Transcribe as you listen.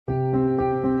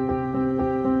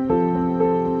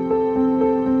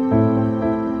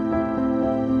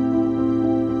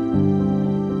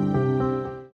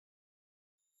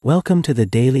Welcome to the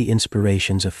Daily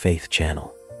Inspirations of Faith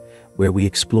channel, where we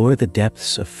explore the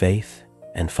depths of faith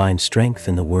and find strength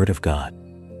in the Word of God.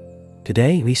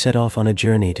 Today, we set off on a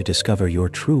journey to discover your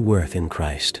true worth in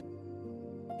Christ.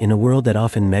 In a world that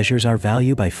often measures our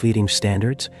value by fleeting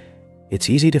standards, it's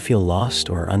easy to feel lost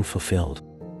or unfulfilled.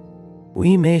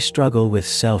 We may struggle with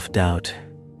self-doubt,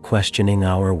 questioning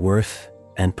our worth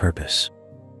and purpose.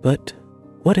 But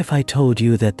what if I told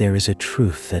you that there is a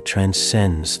truth that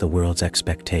transcends the world's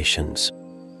expectations?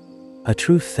 A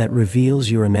truth that reveals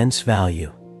your immense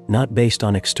value, not based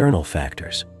on external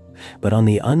factors, but on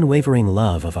the unwavering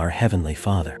love of our Heavenly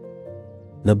Father.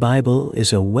 The Bible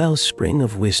is a wellspring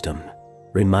of wisdom,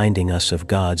 reminding us of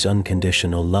God's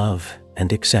unconditional love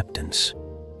and acceptance.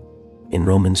 In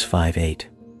Romans 5:8,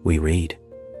 we read,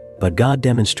 "But God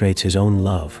demonstrates His own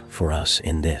love for us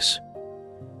in this: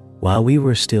 while we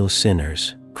were still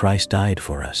sinners, Christ died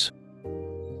for us."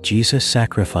 Jesus'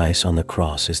 sacrifice on the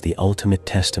cross is the ultimate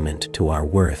testament to our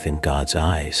worth in God's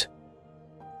eyes.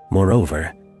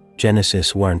 Moreover,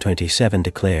 Genesis 1:27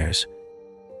 declares,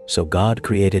 "So God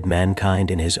created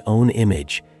mankind in His own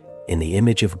image. In the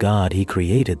image of God He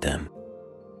created them."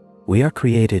 We are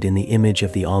created in the image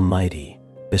of the Almighty,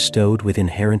 bestowed with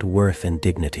inherent worth and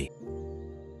dignity.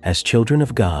 As children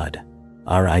of God,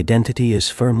 our identity is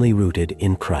firmly rooted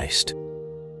in Christ.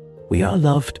 We are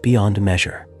loved beyond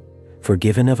measure,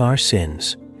 forgiven of our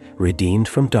sins, redeemed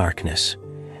from darkness,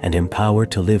 and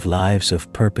empowered to live lives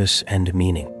of purpose and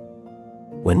meaning.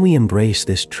 When we embrace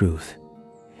this truth,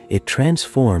 it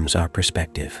transforms our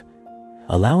perspective,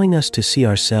 allowing us to see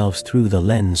ourselves through the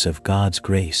lens of God's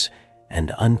grace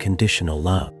and unconditional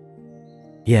love.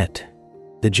 Yet,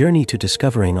 the journey to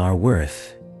discovering our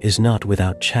worth is not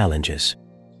without challenges.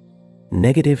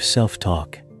 Negative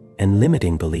self-talk and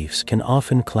limiting beliefs can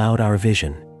often cloud our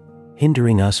vision,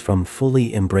 hindering us from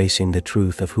fully embracing the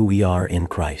truth of who we are in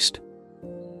Christ.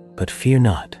 But fear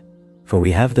not, for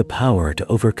we have the power to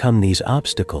overcome these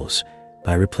obstacles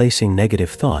by replacing negative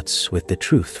thoughts with the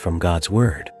truth from God's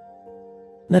Word.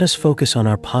 Let us focus on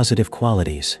our positive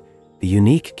qualities, the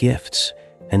unique gifts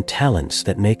and talents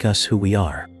that make us who we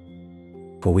are.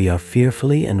 For we are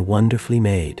fearfully and wonderfully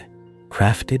made,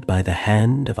 crafted by the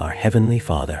hand of our Heavenly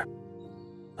Father.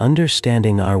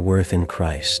 Understanding our worth in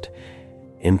Christ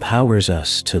empowers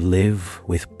us to live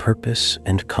with purpose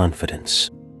and confidence.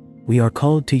 We are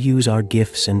called to use our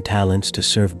gifts and talents to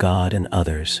serve God and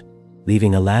others,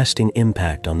 leaving a lasting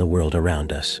impact on the world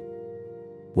around us.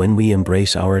 When we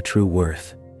embrace our true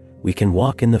worth, we can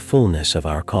walk in the fullness of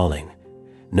our calling,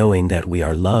 knowing that we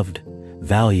are loved,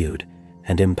 valued,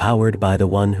 and empowered by the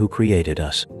One who created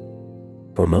us.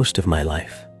 For most of my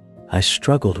life, I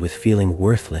struggled with feeling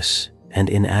worthless and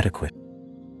inadequate.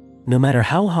 No matter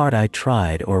how hard I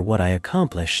tried or what I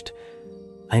accomplished,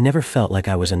 I never felt like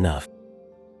I was enough.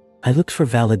 I looked for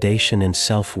validation and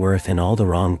self-worth in all the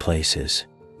wrong places: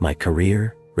 my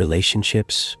career,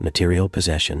 relationships, material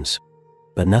possessions.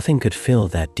 But nothing could fill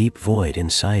that deep void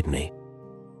inside me.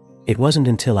 It wasn't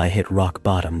until I hit rock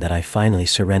bottom that I finally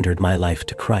surrendered my life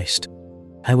to Christ.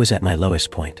 I was at my lowest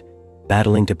point,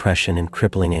 battling depression and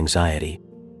crippling anxiety.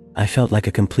 I felt like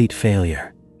a complete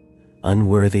failure,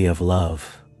 unworthy of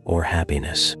love or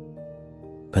happiness.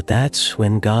 But that's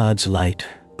when God's light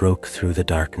broke through the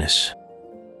darkness.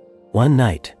 One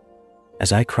night,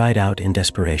 as I cried out in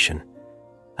desperation,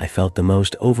 I felt the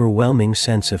most overwhelming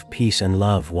sense of peace and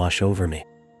love wash over me.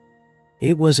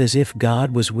 It was as if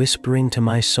God was whispering to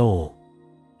my soul,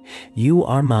 "You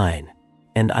are mine,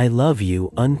 and I love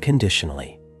you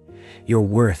unconditionally. Your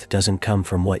worth doesn't come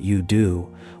from what you do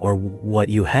or what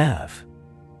you have,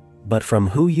 but from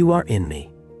who you are in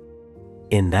me."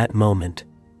 In that moment,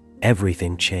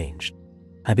 everything changed.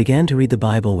 I began to read the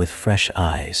Bible with fresh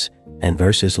eyes, and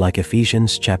verses like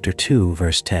Ephesians chapter 2,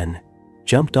 verse 10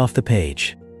 jumped off the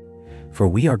page. For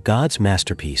we are God's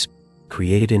masterpiece,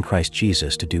 created in Christ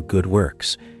Jesus to do good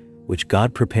works, which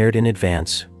God prepared in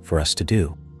advance for us to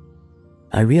do.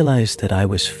 I realized that I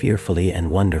was fearfully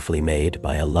and wonderfully made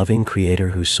by a loving Creator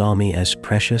who saw me as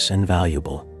precious and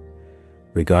valuable,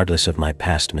 regardless of my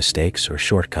past mistakes or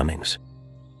shortcomings.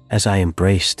 As I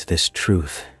embraced this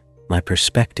truth, my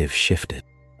perspective shifted.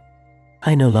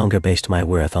 I no longer based my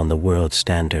worth on the world's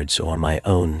standards or my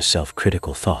own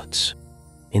self-critical thoughts.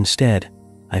 Instead,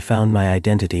 I found my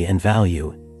identity and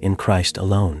value in Christ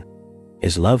alone.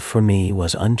 His love for me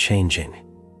was unchanging.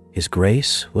 His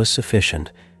grace was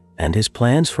sufficient, and His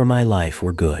plans for my life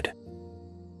were good.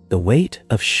 The weight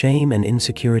of shame and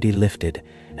insecurity lifted,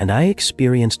 and I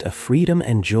experienced a freedom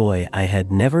and joy I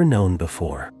had never known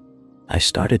before. I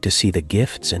started to see the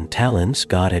gifts and talents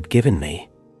God had given me,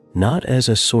 not as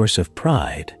a source of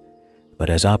pride, but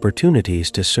as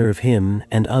opportunities to serve Him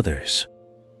and others.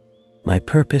 My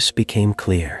purpose became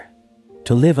clear: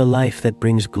 to live a life that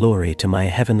brings glory to my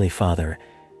Heavenly Father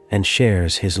and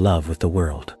shares His love with the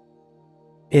world.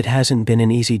 It hasn't been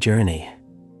an easy journey,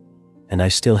 and I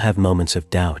still have moments of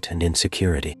doubt and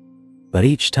insecurity. But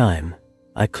each time,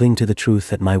 I cling to the truth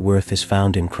that my worth is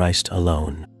found in Christ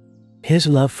alone. His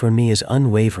love for me is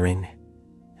unwavering,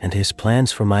 and His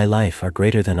plans for my life are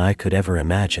greater than I could ever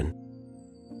imagine.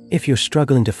 If you're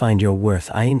struggling to find your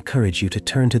worth, I encourage you to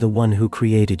turn to the one who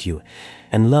created you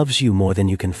and loves you more than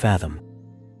you can fathom.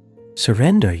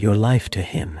 Surrender your life to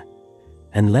Him,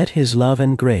 and let His love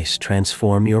and grace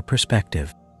transform your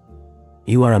perspective.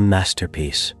 You are a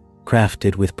masterpiece,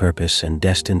 crafted with purpose and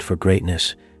destined for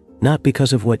greatness, not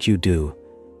because of what you do,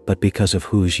 but because of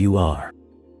whose you are.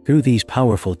 Through these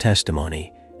powerful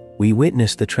testimony, we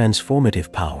witness the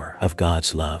transformative power of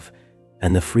God's love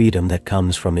and the freedom that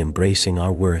comes from embracing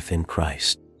our worth in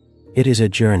Christ. It is a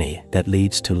journey that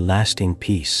leads to lasting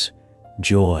peace,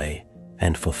 joy,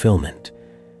 and fulfillment,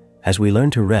 as we learn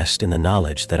to rest in the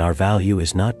knowledge that our value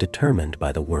is not determined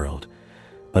by the world,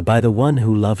 but by the one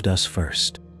who loved us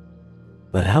first.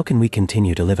 But how can we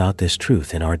continue to live out this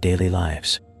truth in our daily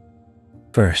lives?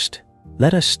 First,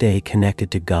 let us stay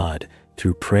connected to God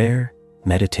through prayer,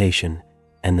 meditation,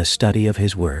 and the study of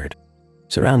His Word.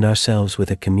 Surround ourselves with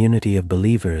a community of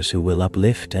believers who will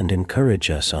uplift and encourage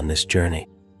us on this journey.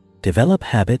 Develop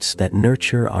habits that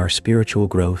nurture our spiritual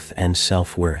growth and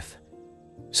self-worth,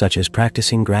 such as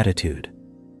practicing gratitude,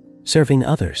 serving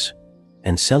others,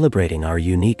 and celebrating our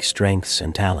unique strengths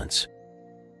and talents.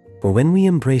 For when we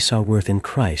embrace our worth in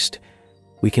Christ,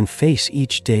 we can face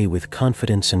each day with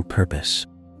confidence and purpose.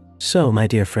 So, my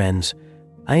dear friends,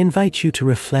 I invite you to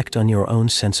reflect on your own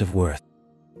sense of worth.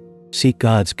 Seek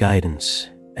God's guidance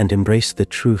and embrace the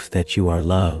truth that you are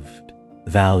loved,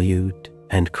 valued,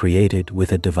 and created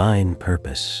with a divine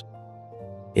purpose.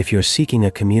 If you're seeking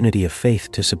a community of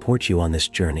faith to support you on this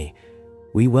journey,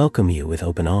 we welcome you with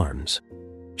open arms.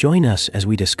 Join us as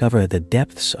we discover the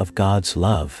depths of God's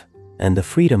love and the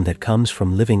freedom that comes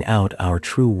from living out our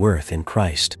true worth in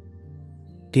Christ.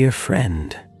 Dear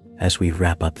friend, as we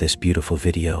wrap up this beautiful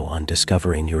video on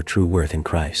discovering your true worth in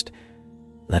Christ,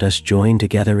 let us join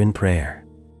together in prayer.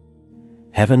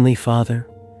 Heavenly Father,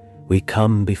 we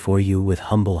come before you with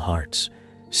humble hearts,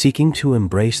 seeking to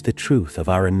embrace the truth of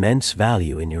our immense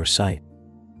value in your sight.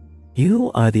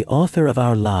 You are the author of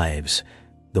our lives,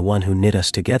 the one who knit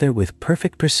us together with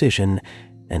perfect precision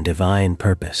and divine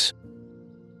purpose.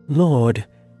 Lord,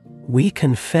 we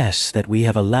confess that we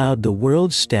have allowed the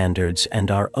world's standards and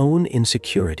our own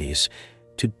insecurities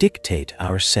to dictate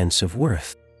our sense of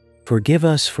worth. Forgive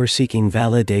us for seeking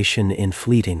validation in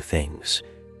fleeting things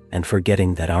and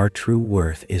forgetting that our true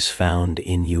worth is found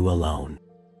in you alone.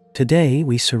 Today,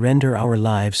 we surrender our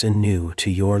lives anew to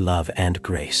your love and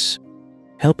grace.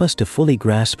 Help us to fully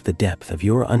grasp the depth of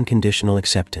your unconditional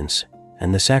acceptance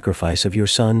and the sacrifice of your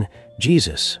Son,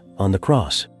 Jesus, on the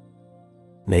cross.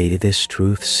 May this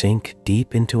truth sink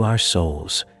deep into our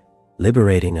souls,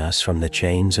 liberating us from the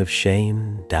chains of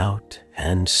shame, doubt,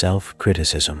 and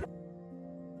self-criticism.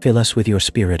 Fill us with your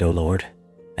Spirit, O Lord,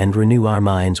 and renew our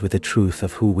minds with the truth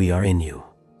of who we are in you,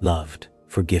 loved,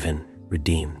 forgiven,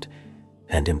 redeemed,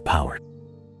 and empowered.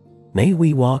 May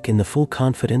we walk in the full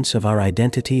confidence of our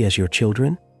identity as your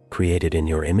children, created in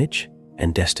your image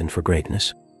and destined for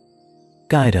greatness.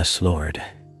 Guide us, Lord,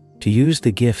 to use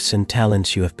the gifts and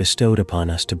talents you have bestowed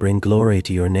upon us to bring glory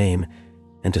to your name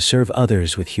and to serve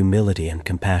others with humility and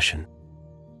compassion.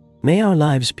 May our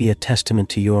lives be a testament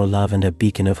to your love and a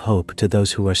beacon of hope to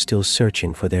those who are still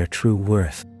searching for their true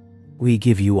worth. We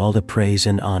give you all the praise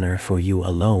and honor, for you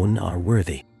alone are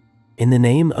worthy. In the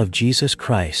name of Jesus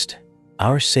Christ,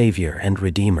 our Savior and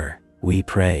Redeemer, we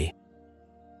pray.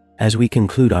 As we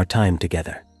conclude our time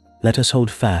together, let us hold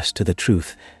fast to the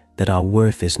truth that our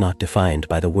worth is not defined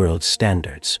by the world's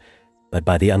standards, but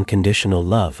by the unconditional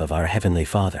love of our Heavenly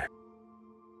Father.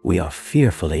 We are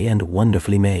fearfully and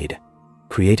wonderfully made,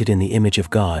 created in the image of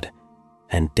God,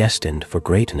 and destined for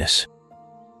greatness.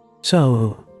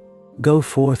 So, go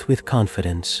forth with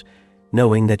confidence,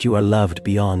 knowing that you are loved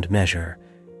beyond measure,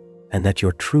 and that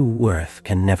your true worth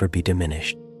can never be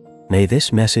diminished. May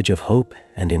this message of hope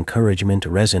and encouragement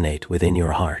resonate within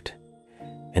your heart,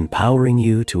 empowering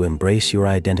you to embrace your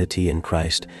identity in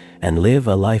Christ and live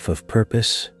a life of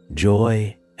purpose,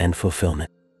 joy, and fulfillment.